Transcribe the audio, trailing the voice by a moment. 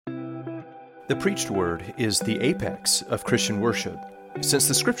The preached word is the apex of Christian worship. Since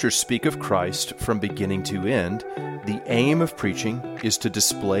the Scriptures speak of Christ from beginning to end, the aim of preaching is to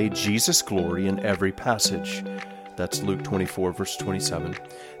display Jesus' glory in every passage. That's Luke 24, verse 27.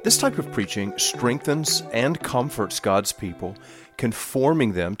 This type of preaching strengthens and comforts God's people,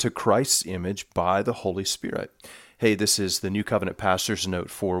 conforming them to Christ's image by the Holy Spirit. Hey, this is the New Covenant Pastor's Note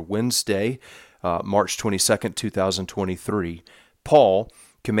for Wednesday, March 22nd, 2023. Paul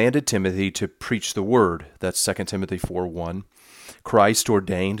commanded Timothy to preach the word. That's 2 Timothy 4:1. Christ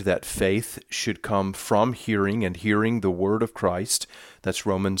ordained that faith should come from hearing, and hearing the word of Christ. That's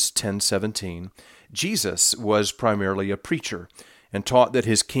Romans 10:17. Jesus was primarily a preacher and taught that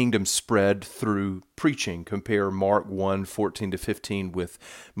his kingdom spread through preaching. Compare Mark 1:14-15 with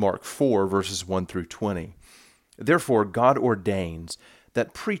Mark 4, verses 1 through 20. Therefore, God ordains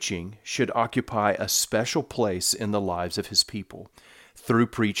that preaching should occupy a special place in the lives of his people. Through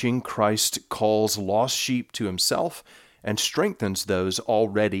preaching, Christ calls lost sheep to himself and strengthens those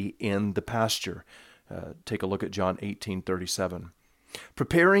already in the pasture. Take a look at John 18:37.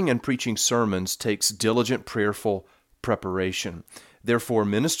 Preparing and preaching sermons takes diligent, prayerful preparation. Therefore,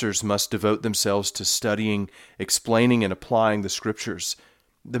 ministers must devote themselves to studying, explaining, and applying the Scriptures.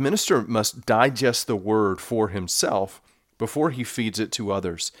 The minister must digest the Word for himself before he feeds it to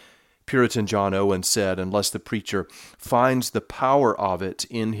others. Puritan John Owen said, unless the preacher finds the power of it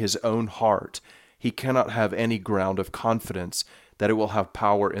in his own heart, he cannot have any ground of confidence that it will have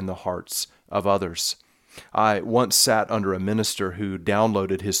power in the hearts of others. I once sat under a minister who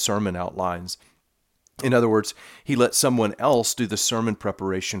downloaded his sermon outlines. In other words, he let someone else do the sermon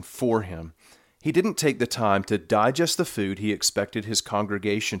preparation for him. He didn't take the time to digest the food he expected his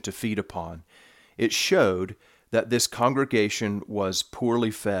congregation to feed upon. It showed that this congregation was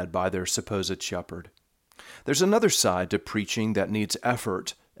poorly fed by their supposed shepherd. There's another side to preaching that needs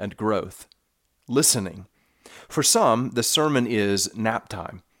effort and growth: listening. For some, the sermon is nap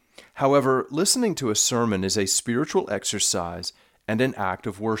time. However, listening to a sermon is a spiritual exercise and an act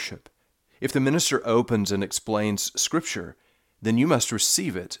of worship. If the minister opens and explains Scripture, then you must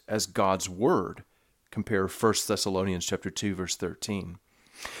receive it as God's Word. Compare 1 Thessalonians chapter 2, verse 13.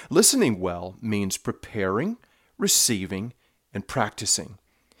 Listening well means preparing, receiving, and practicing.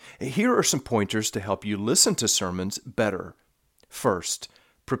 Here are some pointers to help you listen to sermons better. First,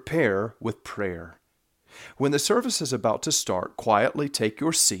 prepare with prayer. When the service is about to start, quietly take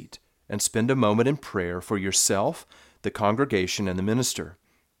your seat and spend a moment in prayer for yourself, the congregation, and the minister.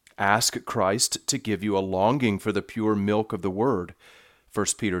 Ask Christ to give you a longing for the pure milk of the Word. 1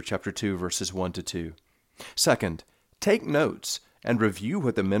 Peter chapter 2, verses 1-2. Second, take notes and review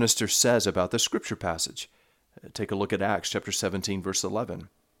what the minister says about the Scripture passage. Take a look at Acts chapter 17, verse 11.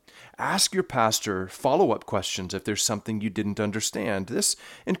 Ask your pastor follow-up questions if there's something you didn't understand. This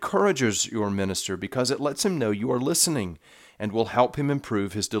encourages your minister because it lets him know you are listening and will help him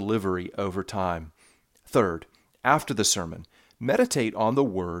improve his delivery over time. Third, after the sermon, meditate on the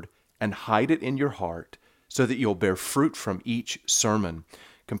Word and hide it in your heart so that you'll bear fruit from each sermon.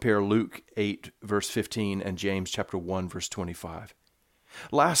 Compare Luke 8, verse 15 and James chapter 1, verse 25.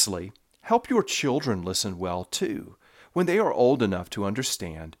 Lastly, help your children listen well too. When they are old enough to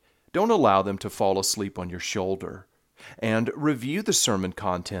understand, don't allow them to fall asleep on your shoulder. And review the sermon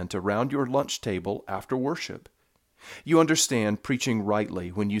content around your lunch table after worship. You understand preaching rightly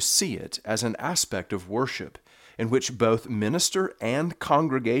when you see it as an aspect of worship in which both minister and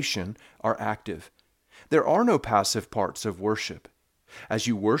congregation are active. There are no passive parts of worship. As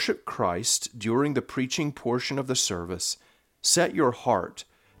you worship Christ during the preaching portion of the service, set your heart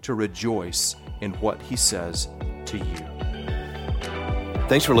to rejoice in what He says to you.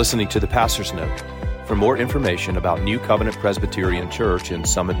 Thanks for listening to the Pastor's Note. For more information about New Covenant Presbyterian Church in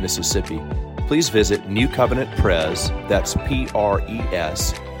Summit, Mississippi, please visit newcovenantpres, that's PRES.org,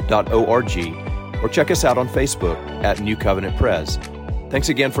 or check us out on Facebook at New Covenant Pres. Thanks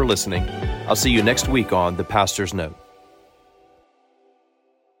again for listening. I'll see you next week on the Pastor's Note.